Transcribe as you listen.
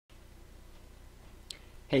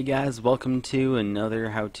Hey guys, welcome to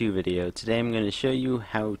another how-to video. Today I'm going to show you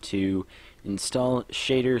how to install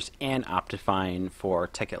shaders and Optifine for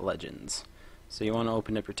Tekkit Legends. So you want to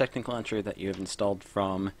open up your Technic launcher that you have installed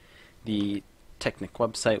from the Technic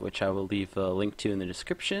website, which I will leave a link to in the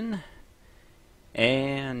description.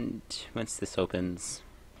 And once this opens,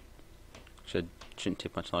 shouldn't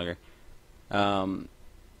take much longer. You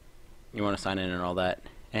want to sign in and all that.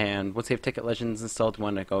 And once you have Tekkit Legends installed, you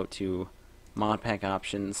want to go to mod pack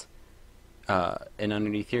options, and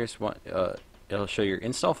underneath here it'll show your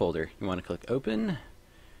install folder. You want to click open,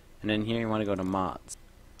 and then here you want to go to mods.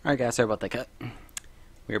 Alright guys, sorry about that cut.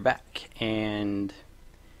 We're back, and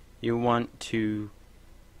you want to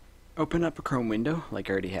open up a Chrome window like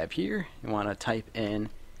I already have here. You want to type in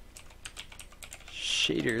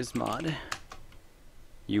shaders mod.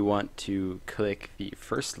 You want to click the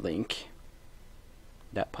first link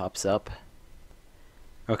that pops up.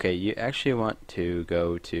 Okay, you actually want to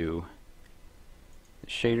go to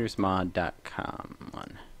shadersmod.com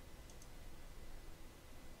one.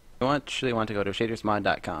 You actually want to go to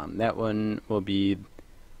shadersmod.com. That one will be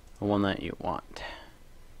the one that you want.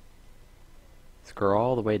 Scroll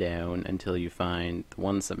all the way down until you find the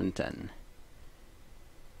 1710.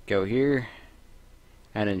 Go here,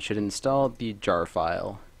 and it should install the jar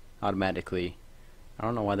file automatically. I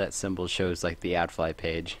don't know why that symbol shows like the AdFly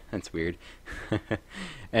page. That's weird.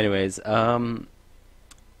 Anyways,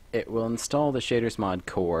 it will install the Shaders Mod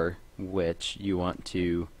core, which you want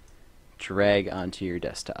to drag onto your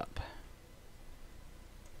desktop.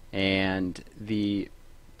 And the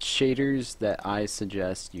shaders that I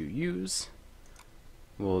suggest you use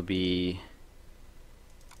will be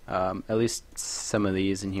at least some of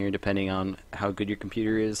these in here, depending on how good your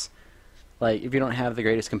computer is. Like, if you don't have the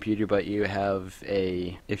greatest computer, but you have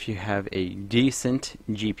if you have a decent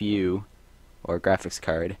GPU or graphics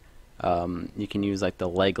card, you can use like the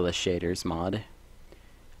legless shaders mod.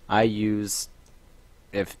 I use,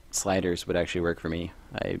 if sliders would actually work for me.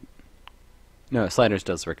 No, sliders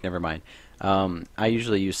does work. Never mind. I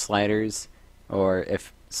usually use sliders, or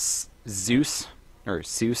if Zeus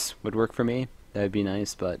would work for me, that would be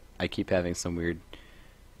nice. But I keep having some weird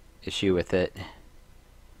issue with it.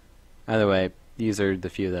 Either way, these are the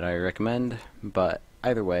few that I recommend, but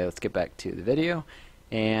either way, let's get back to the video.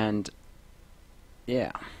 And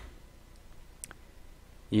yeah,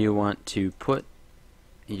 you want to put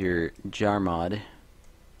your jar mod.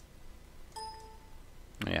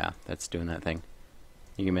 Yeah, that's doing that thing.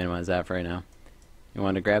 You can minimize that for right now. You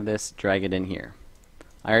want to grab this, drag it in here.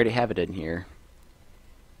 I already have it in here.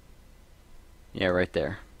 Yeah, right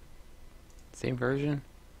there. Same version?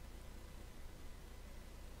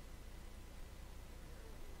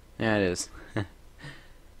 Yeah, it is.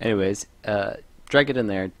 Anyways, drag it in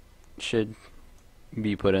there. Should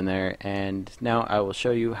be put in there, and now I will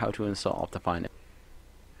show you how to install Optifine.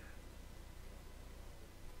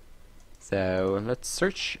 So let's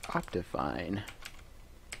search Optifine.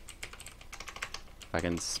 If I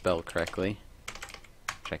can spell correctly,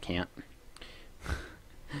 which I can't.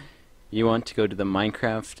 You want to go to the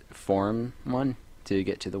Minecraft forum one to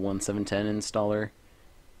get to the 1710 installer.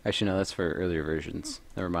 Actually, no, that's for earlier versions.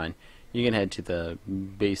 Never mind. You can head to the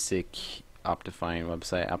basic Optifine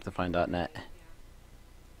website, optifine.net.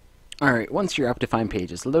 Alright, once your Optifine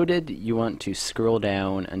page is loaded, you want to scroll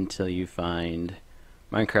down until you find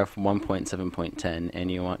Minecraft 1.7.10, and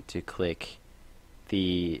you want to click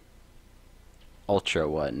the Ultra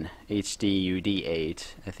one,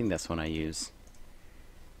 HDUD8. I think that's one I use.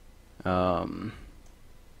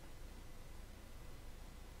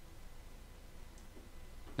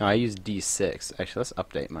 No, I use D6. Actually, let's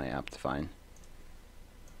update my Optifine.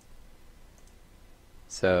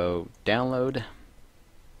 So, download.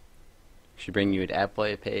 Should bring you an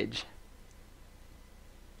AdPlay page.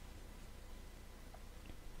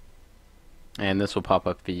 And this will pop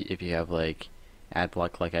up if you have like ad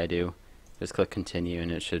block like I do. Just click continue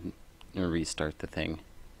and it should restart the thing.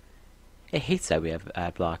 It hates that we have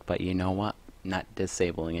ad block, but you know what? Not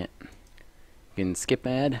disabling it. You can skip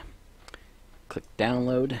ad. Click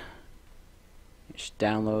download. It should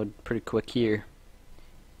download pretty quick here.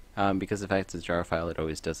 Because the fact it's a jar file, it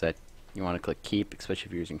always does that. You want to click keep, especially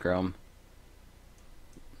if you're using Chrome.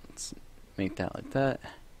 Let's make that like that.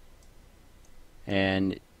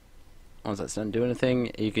 And once that's done doing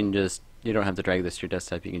anything, you don't have to drag this to your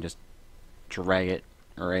desktop. You can just drag it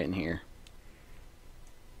right in here.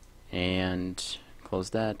 And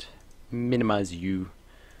close that. Minimize you.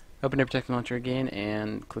 Open up Technic Launcher again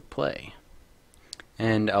and click play.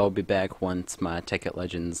 And I'll be back once my Tekkit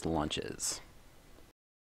Legends launches.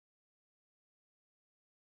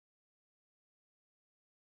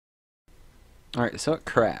 Alright, so it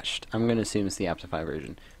crashed. I'm going to assume it's the Optifine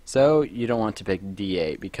version. So you don't want to pick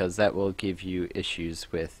D8 because that will give you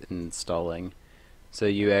issues with installing. So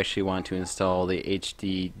you actually want to install the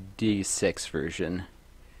HD D6 version,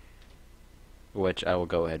 which I will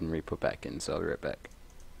go ahead and re-put back in, so I'll be right back.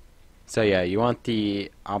 So yeah, you want the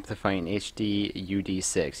Optifine HD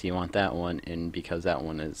UD6. You want that one, and because that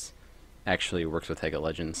one is actually works with Tekkit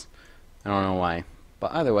Legends. I don't know why,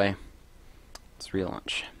 but either way, let's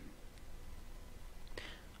relaunch.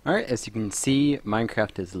 Alright, as you can see,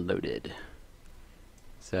 Minecraft is loaded.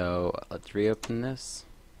 So let's reopen this.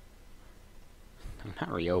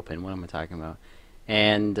 Not reopen, what am I talking about?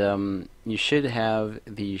 And you should have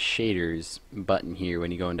the shaders button here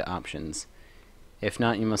when you go into options. If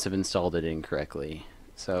not, you must have installed it incorrectly.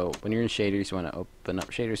 So when you're in shaders, you want to open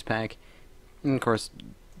up shaders pack, and of course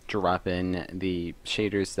drop in the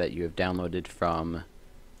shaders that you have downloaded from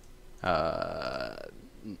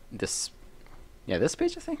this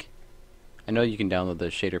page, I think. I know you can download the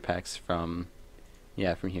shader packs from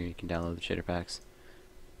from here. You can download the shader packs.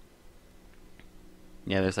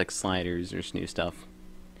 Yeah, there's like sliders, there's new stuff.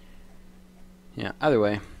 Yeah, either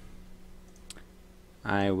way,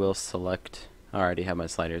 I will select. I already have my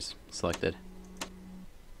sliders selected.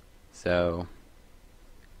 So,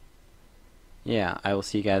 yeah, I will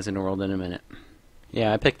see you guys in the world in a minute.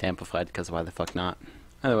 Yeah, I picked Amplified because why the fuck not?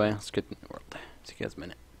 Either way, let's get in the world. See you guys in a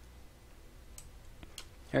minute.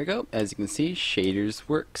 Here we go. As you can see, shaders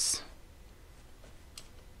works.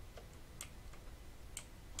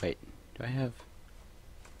 Wait, do I have...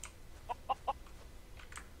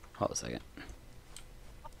 Hold a second.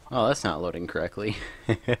 Oh, that's not loading correctly.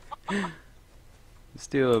 Let's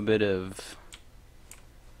do a bit of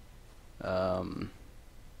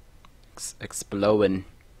exploding.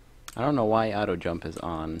 I don't know why auto jump is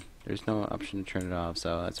on. There's no option to turn it off,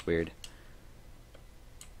 so that's weird.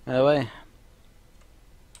 By way,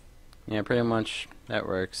 yeah, pretty much that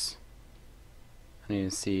works. I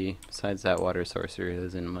need to see, besides that water source, there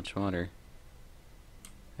isn't much water.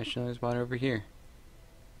 Actually, there's water over here.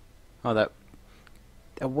 Oh, that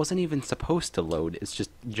wasn't even supposed to load. It's just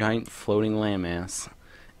giant floating landmass.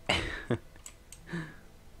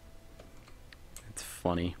 It's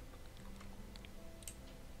funny.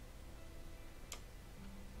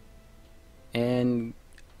 And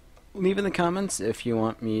leave in the comments if you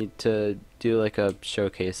want me to do like a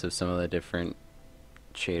showcase of some of the different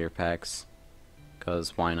shader packs,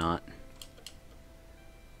 because why not?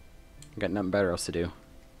 Got nothing better else to do.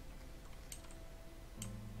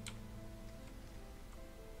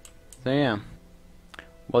 So yeah,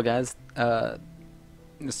 well guys, this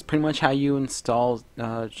is pretty much how you install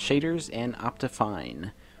shaders and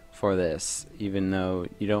Optifine for this, even though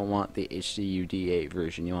you don't want the HDUD8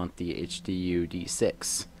 version, you want the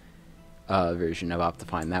HDUD6 version of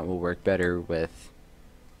Optifine. That will work better with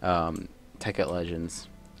Tekkit Legends.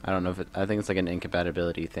 I don't know if I think it's like an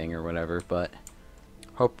incompatibility thing or whatever, but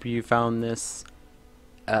hope you found this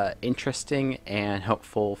interesting and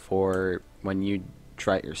helpful for when you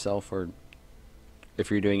try it yourself, or if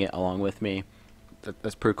you're doing it along with me.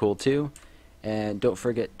 That's pretty cool too. And don't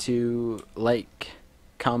forget to like,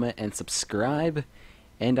 comment, and subscribe,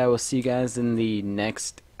 and I will see you guys in the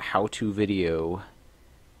next how-to video,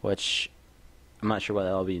 which I'm not sure what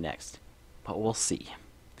that'll be next, but we'll see.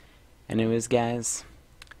 Anyways guys,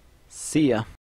 see ya.